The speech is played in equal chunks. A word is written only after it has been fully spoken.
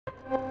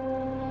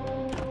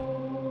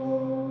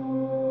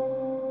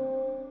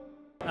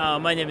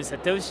My name is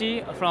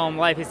Satoshi from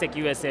Life is Tech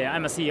USA.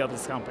 I'm a CEO of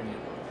this company.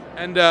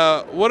 And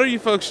what are you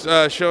folks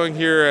showing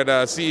here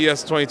at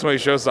CES 2020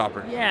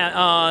 Showstopper?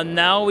 Yeah,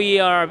 now we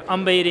are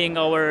unveiling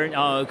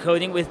our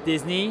coding with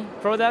Disney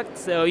product,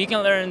 so you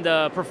can learn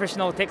the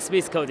professional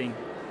text-based coding.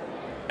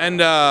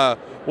 And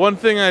one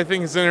thing I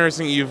think is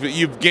interesting,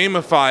 you've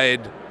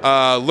gamified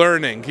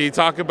learning. Can you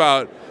talk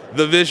about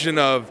the vision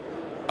of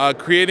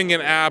creating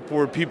an app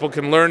where people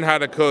can learn how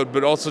to code,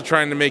 but also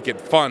trying to make it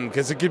fun,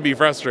 because it can be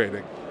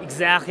frustrating?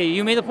 Exactly,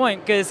 you made a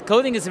point, because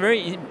coding is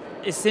very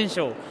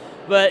essential,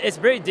 but it's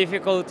very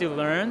difficult to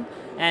learn,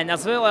 and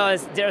as well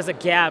as there's a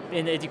gap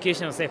in the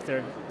educational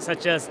sector,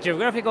 such as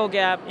geographical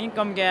gap,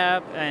 income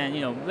gap, and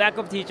lack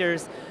of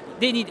teachers.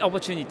 They need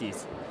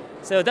opportunities.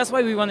 So that's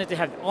why we wanted to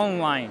have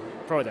online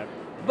product.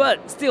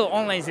 But still,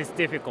 online is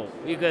difficult,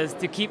 because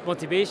to keep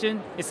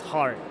motivation is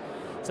hard.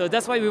 So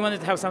that's why we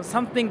wanted to have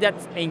something that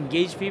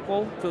engage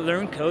people to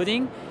learn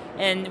coding,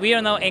 and we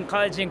are now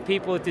encouraging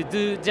people to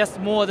do just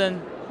more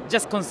than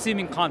just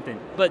consuming content,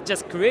 but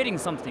just creating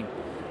something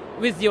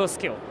with your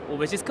skill,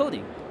 which is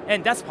coding,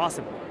 and that's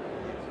possible.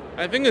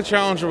 I think the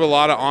challenge of a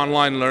lot of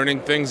online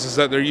learning things is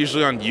that they're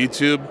usually on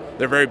YouTube.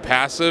 They're very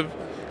passive.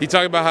 You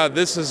talk about how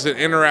this is an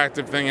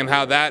interactive thing and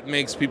how that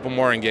makes people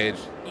more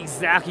engaged.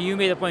 Exactly, you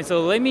made a point.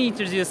 So let me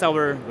introduce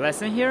our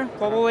lesson here,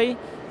 probably.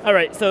 All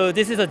right, so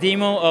this is a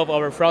demo of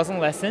our Frozen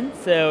lesson.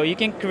 So you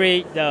can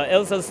create the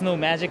Elsa Snow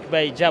Magic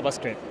by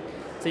JavaScript.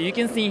 So you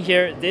can see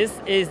here, this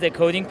is the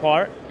coding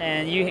part,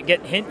 and you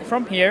get hint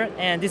from here,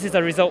 and this is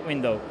a result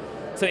window.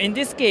 So in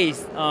this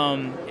case,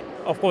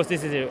 of course,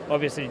 this is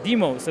obviously a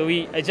demo, so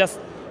I just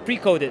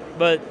pre-coded,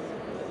 but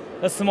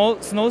the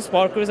small snow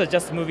sparkles are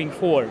just moving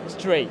forward,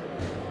 straight.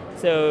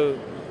 So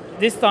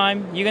this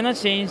time, you're gonna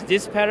change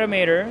this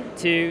parameter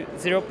to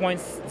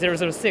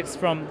 0.006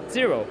 from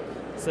 0.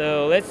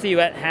 So let's see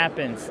what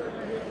happens.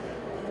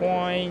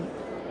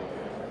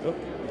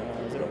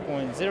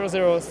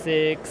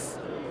 0.006,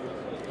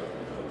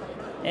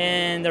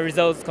 and the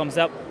results comes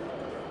up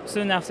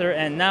soon after,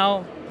 and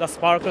now the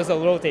sparkles are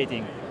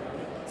rotating.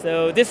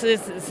 So this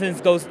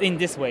goes in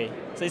this way.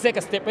 So it's like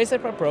a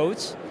step-by-step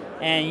approach,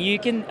 and you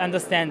can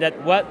understand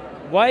that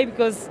why,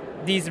 because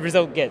these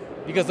results get,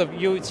 because of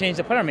you change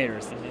the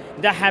parameters.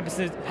 That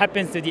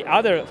happens to the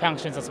other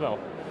functions as well.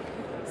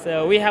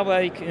 So we have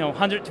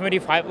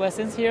 125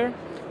 lessons here,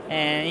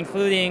 and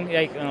including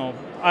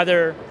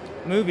other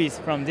movies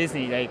from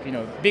Disney, like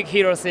Big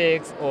Hero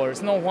 6 or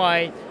Snow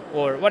White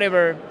or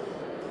whatever.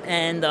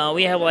 And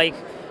we have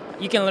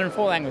you can learn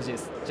 4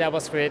 languages: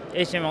 JavaScript,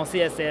 HTML,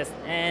 CSS,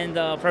 and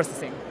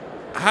processing.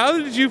 How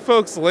did you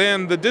folks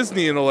land the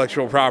Disney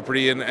intellectual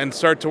property and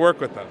start to work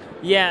with them?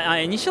 Yeah,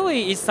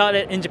 initially it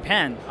started in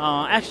Japan.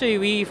 Actually,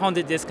 we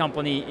founded this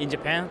company in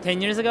Japan 10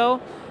 years ago,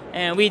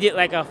 and we did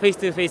a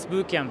face-to-face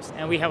boot camps,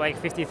 and we have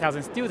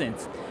 50,000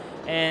 students.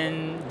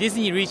 And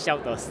Disney reached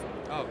out to us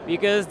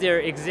because their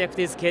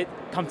executives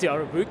come to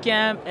our boot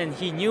camp, and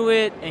he knew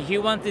it, and he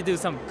wanted to do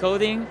some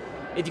coding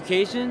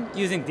education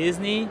using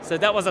Disney. So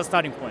that was our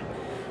starting point.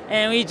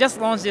 And we just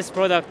launched this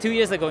product 2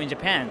 years ago in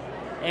Japan,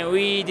 and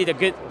we did a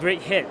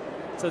great hit.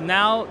 So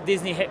now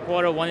Disney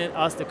headquarters wanted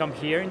us to come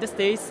here in the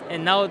States,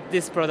 and now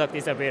this product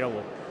is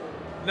available.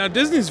 Now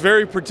Disney's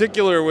very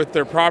particular with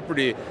their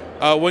property.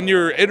 When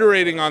you're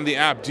iterating on the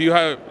app,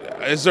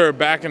 is there a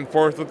back and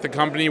forth with the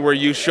company where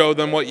you show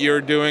them what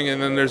you're doing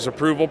and then there's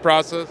approval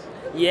process?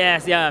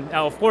 Yes, yeah.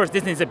 Of course,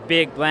 Disney is a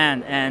big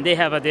brand, and they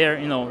have their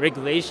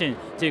regulation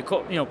to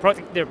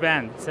protect their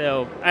brand.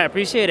 So I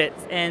appreciate it,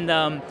 and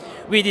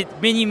we did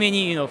many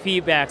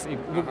feedbacks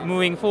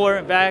moving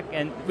forward back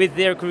and with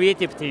their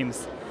creative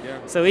teams.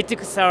 Yeah. So it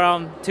took us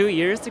around 2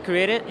 years to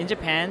create it in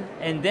Japan,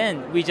 and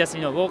then we just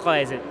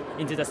localize it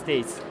into the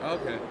States.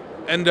 Okay.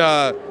 And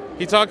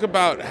you talk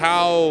about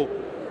how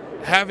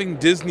having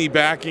Disney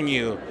backing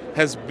you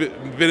has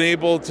been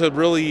able to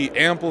really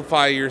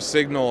amplify your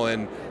signal,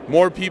 and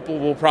more people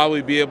will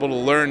probably be able to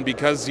learn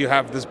because you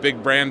have this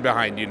big brand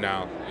behind you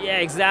now. Yeah,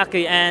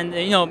 exactly. And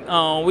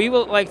we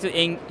would like to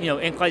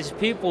encourage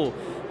people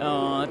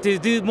to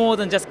do more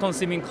than just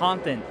consuming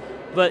content,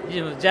 but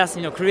just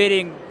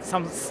creating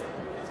some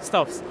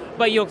stuff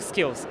by your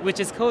skills, which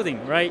is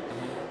coding, right?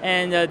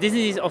 And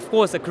Disney is of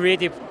course a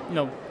creative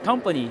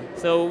company,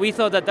 so we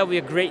thought that would be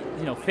a great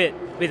fit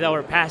with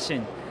our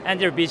passion and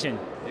their vision.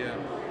 Yeah.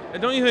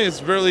 And don't you think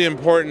it's really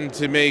important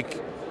to make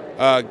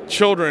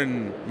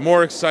children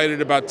more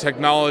excited about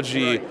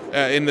technology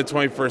in the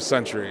 21st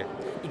century?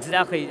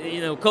 Exactly.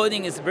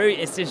 Coding is very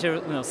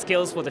essential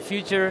skills for the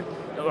future.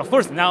 Of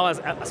course, now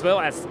as well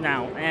as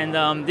now.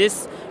 And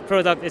this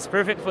product is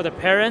perfect for the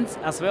parents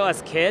as well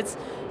as kids,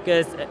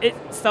 because it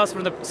starts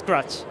from the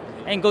scratch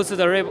and goes to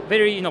the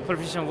very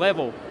professional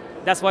level.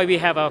 That's why we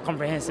have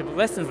comprehensive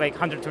lessons like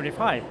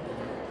 125.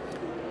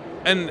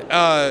 And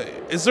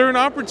is there an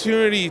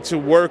opportunity to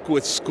work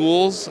with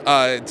schools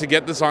to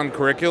get this on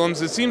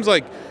curriculums? It seems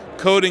like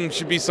coding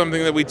should be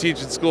something that we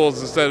teach at schools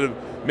instead of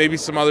maybe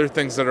some other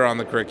things that are on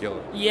the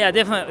curriculum? Yeah,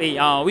 definitely.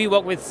 We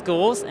work with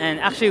schools, and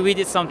actually we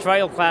did some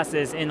trial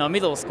classes in a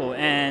middle school,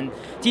 and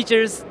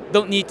teachers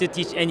don't need to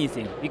teach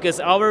anything because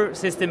our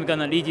system is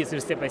gonna lead you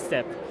through step by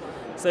step.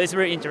 So it's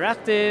very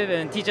interactive,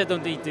 and teachers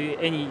don't need to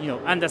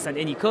understand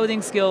any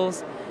coding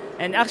skills.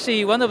 And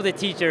actually, one of the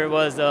teacher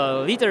was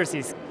a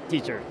literacy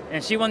teacher,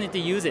 and she wanted to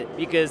use it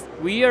because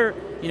we are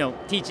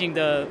teaching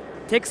the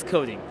text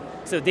coding.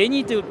 So they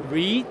need to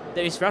read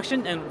the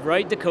instruction and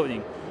write the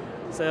coding.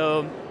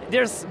 So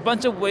there's a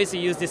bunch of ways to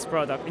use this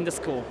product in the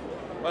school.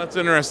 Well, that's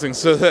interesting.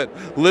 So that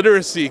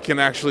literacy can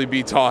actually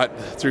be taught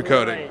through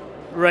coding.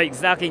 Right,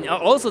 exactly.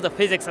 Also the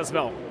physics as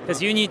well,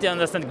 because you need to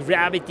understand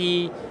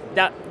gravity.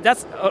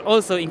 That's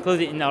also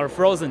included in our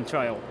Frozen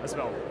trial as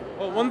well.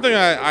 Well, one thing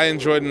I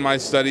enjoyed in my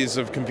studies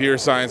of computer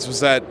science was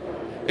that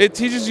it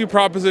teaches you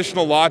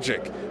propositional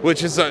logic,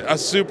 which is a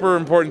super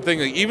important thing.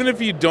 Like, even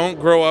if you don't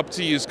grow up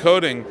to use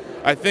coding,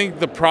 I think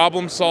the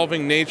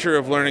problem-solving nature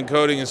of learning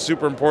coding is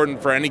super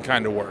important for any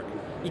kind of work.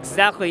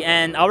 Exactly,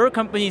 and our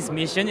company's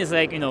mission is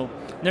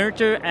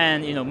nurture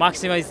and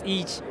maximize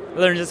each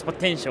learner's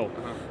potential.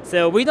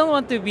 So we don't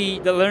want the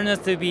learners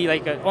to be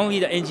only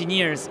the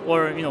engineers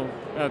or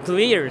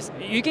careers.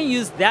 You can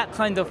use that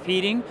kind of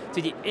feeling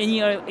to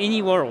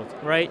any world,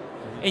 right?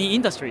 Any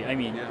industry, I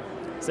mean. Yeah.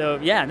 So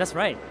yeah, that's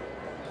right.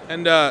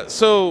 And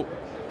so,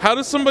 how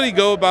does somebody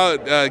go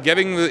about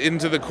getting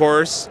into the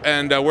course,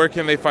 and where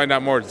can they find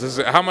out more?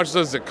 How much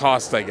does it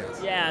cost, I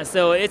guess? Yeah,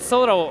 so it's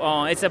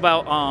total. It's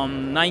about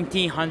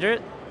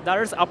 $1,900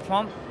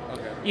 upfront.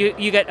 Okay.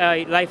 You get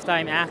a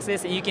lifetime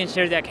access, and you can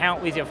share the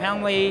account with your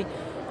family,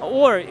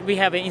 or we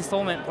have an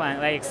installment plan,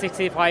 like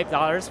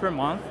 $65 per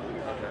month.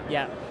 Okay.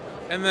 Yeah.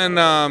 And then,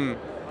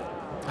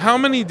 how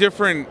many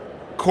different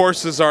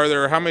courses are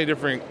there? How many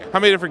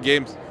different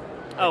games?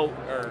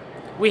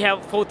 We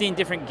have 14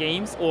 different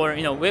games, or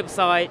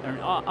website,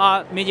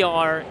 or media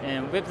art,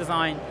 and web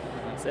design.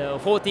 So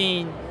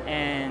 14,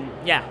 and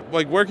yeah.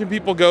 Where can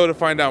people go to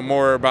find out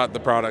more about the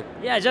product?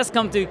 Yeah, just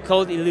come to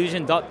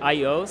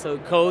codeillusion.io. So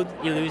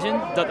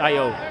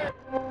codeillusion.io.